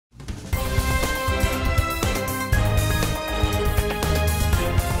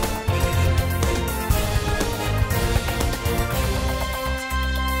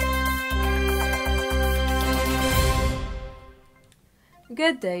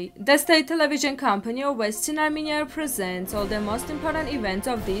Good day. The state television company of Western Armenia presents all the most important events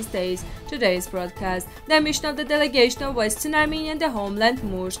of these days. Today's broadcast: the mission of the delegation of Western Armenia and the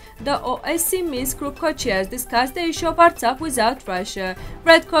homeland.Mush. The OSCE Minsk Group Co-Chairs discussed the issue of Artsakh without Russia.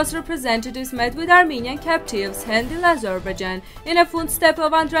 Red Cross representatives met with Armenian captives held in Azerbaijan. In a footstep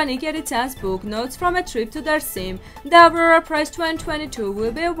of Andranik Yeritsyan's book, Notes from a Trip to Dersim, the Aurora Prize 2022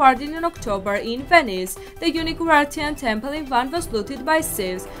 will be awarded in October in Venice. The unique Urartian temple in Van was looted by thieves.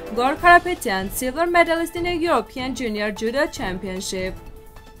 Gor Karapetyan, silver medalist in the European Junior Judo Championship.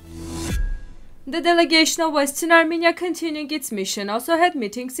 The delegation of Western Armenia, continuing its mission, also had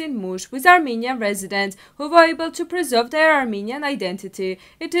meetings in Mush with Armenian residents who were able to preserve their Armenian identity.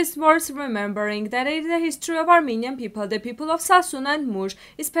 It is worth remembering that in the history of Armenian people, the people of Sasun and Mush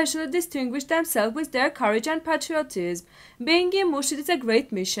especially distinguished themselves with their courage and patriotism. Being in Mush, it is a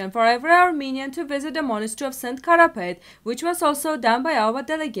great mission for every Armenian to visit the monastery of St. Karapet, which was also done by our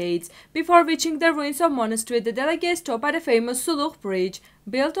delegates. Before reaching the ruins of monastery, the delegates stopped at the famous Suluh bridge,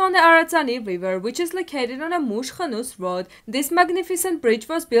 built on the Artsakh river, which is located on a Mush-Khanus road. This magnificent bridge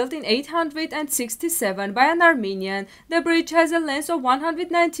was built in 867 by an Armenian. The bridge has a length of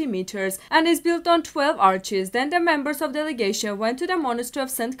 190 meters and is built on 12 arches. Then the members of delegation went to the monastery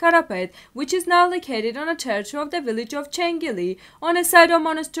of St. Karapet, which is now located on a territory of the village of Chengili. On the side of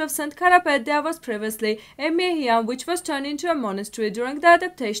monastery of St. Karapet, there was previously a mehian, which was turned into a monastery during the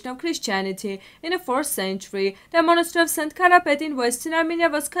adaptation of Christianity in the 4th century. The monastery of St. Karapet in Western Armenia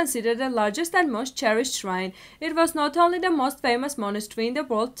was considered the largest and most cherished shrine. It was not only the most famous monastery in the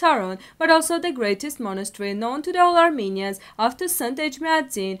world, Taron, but also the greatest monastery known to all Armenians after St.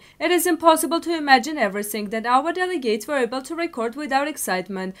 Ejmiadzin. It is impossible to imagine everything that our delegates were able to record without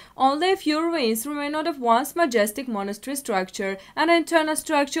excitement. Only a few ruins remain of once majestic monastery structure, and the internal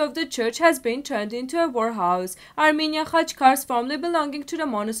structure of the church has been turned into a warehouse. Armenian khachkars formerly belonging to the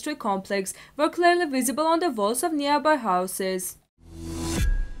monastery complex were clearly visible on the walls of nearby houses.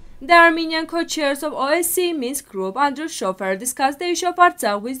 The Armenian co-chairs of OSCE Minsk Group, Andrew discussed the issue of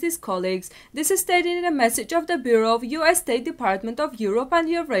Artsakh with his colleagues. This is stated in a message of the Bureau of U.S. State Department of Europe and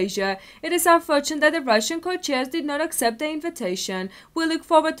Eurasia. It is unfortunate that the Russian co-chairs did not accept the invitation. We look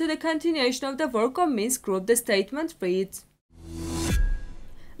forward to the continuation of the work of Minsk Group, the statement reads.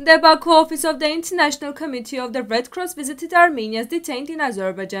 The Baku office of the International Committee of the Red Cross visited Armenians detained in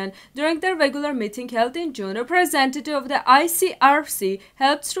Azerbaijan. During their regular meeting held in June, a representative of the ICRC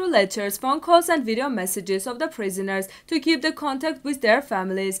helped through letters, phone calls and video messages of the prisoners to keep the contact with their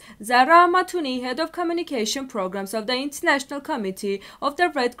families. Zara Amatuni, head of communication programs of the International Committee of the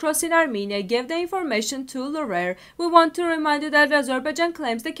Red Cross in Armenia, gave the information to Lurer. We want to remind you that Azerbaijan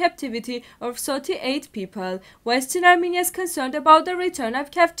claims the captivity of 38 people. Western Armenia is concerned about the return of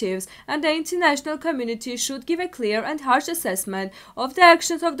captives, and the international community should give a clear and harsh assessment of the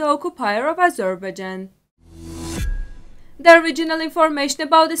actions of the occupier of Azerbaijan. The original information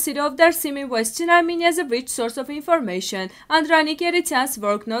about the city of Dersim in Western Armenia is a rich source of information. Andranik Yeritsyan's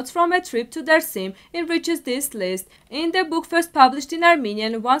work, Notes from a Trip to Dersim, enriches this list. In the book first published in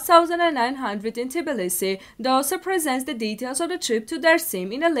Armenian 1900 in Tbilisi, the author presents the details of the trip to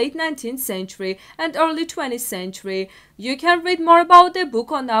Dersim in the late 19th century and early 20th century. You can read more about the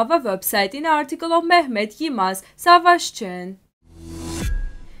book on our website in an article of Mehmet Yilmaz Savaşçı'nın.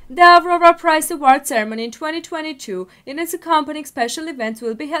 The Aurora Prize award ceremony in 2022 and its accompanying special events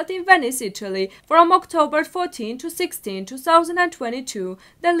will be held in Venice, Italy from October 14 to 16, 2022.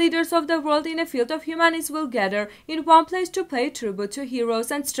 The leaders of the world in the field of humanism will gather in one place to pay tribute to heroes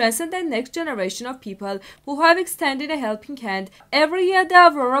and strengthen the next generation of people who have extended a helping hand. Every year, the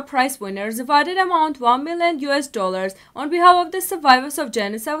Aurora Prize winners divided amount $1 million on behalf of the survivors of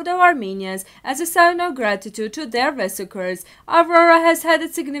genocide of Armenians as a sign of gratitude to their rescuers. Aurora has had a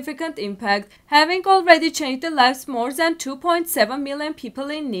significant impact, having already changed the lives of more than 2.7 million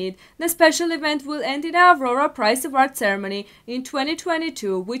people in need. The special event will end in the Aurora Prize award ceremony in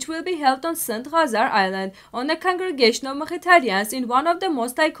 2022, which will be held on St. Ghazar Island on the congregation of Mkhitaryan's in one of the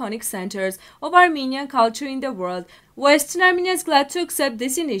most iconic centers of Armenian culture in the world. Western Armenia is glad to accept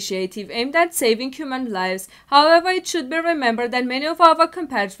this initiative aimed at saving human lives. However, it should be remembered that many of our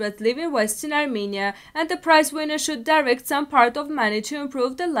compatriots live in Western Armenia, and the prize winner should direct some part of money to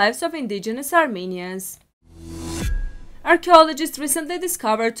improve the lives of indigenous Armenians. Archaeologists recently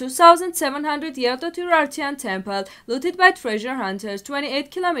discovered 2,700-year-old Urartian temple looted by treasure hunters 28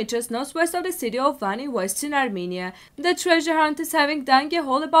 kilometers northwest of the city of Van in Western Armenia. The treasure hunters, having dug a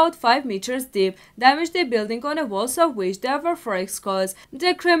hole about 5 meters deep, damaged the building on the walls of which there were 4 skulls.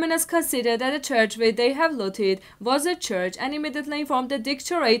 The criminals considered that the church which they have looted was a church and immediately informed the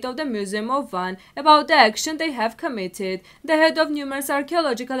Directorate of the Museum of Van about the action they have committed. The head of numerous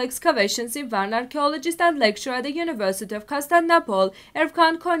archaeological excavations in Van, archaeologist and lecturer at the University of Constantinople,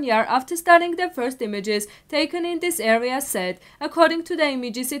 Erkan Konyar, after studying the first images taken in this area, said, according to the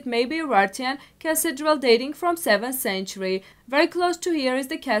images, it may be Urartian cathedral dating from 7th century. Very close to here is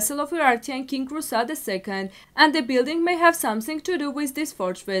the castle of Urartian King Rusa II, and the building may have something to do with this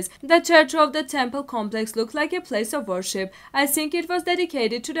fortress. The church of the temple complex looked like a place of worship. I think it was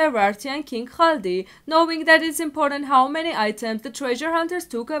dedicated to the Urartian King Khaldi. Knowing that it's important how many items the treasure hunters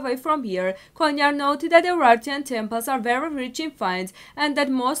took away from here, Konyar noted that the Urartian temples are very rich in finds, and that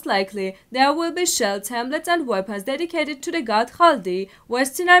most likely there will be shells, hamlets and weapons dedicated to the god Khaldi.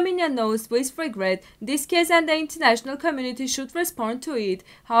 Western Armenia knows with regret this case, and the international community should respond to it.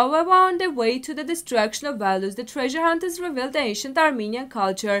 However, on the way to the destruction of values, the treasure hunters revealed the ancient Armenian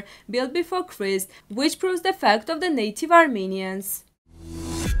culture built before Christ, which proves the fact of the native Armenians.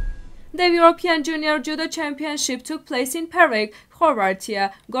 The European Junior Judo Championship took place in Pereč,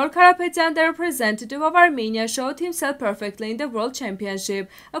 Horvatia. Gor Karapetyan, the representative of Armenia, showed himself perfectly in the World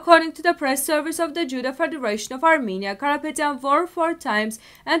Championship. According to the press service of the Judo Federation of Armenia, Karapetyan won 4 times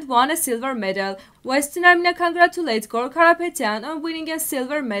and won a silver medal. Western Armenia congratulates Gor Karapetyan on winning a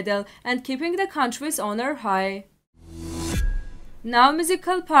silver medal and keeping the country's honor high. Now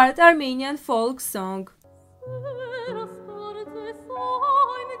musical part, Armenian folk song.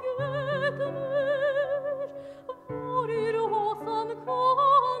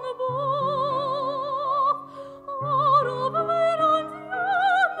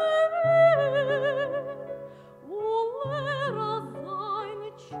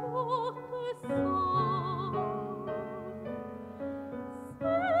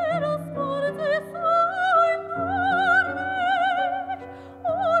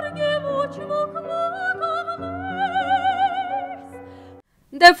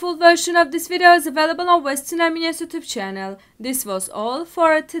 The full version of this video is available on Western Armenia's YouTube channel. This was all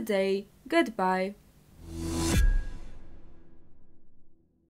for today. Goodbye.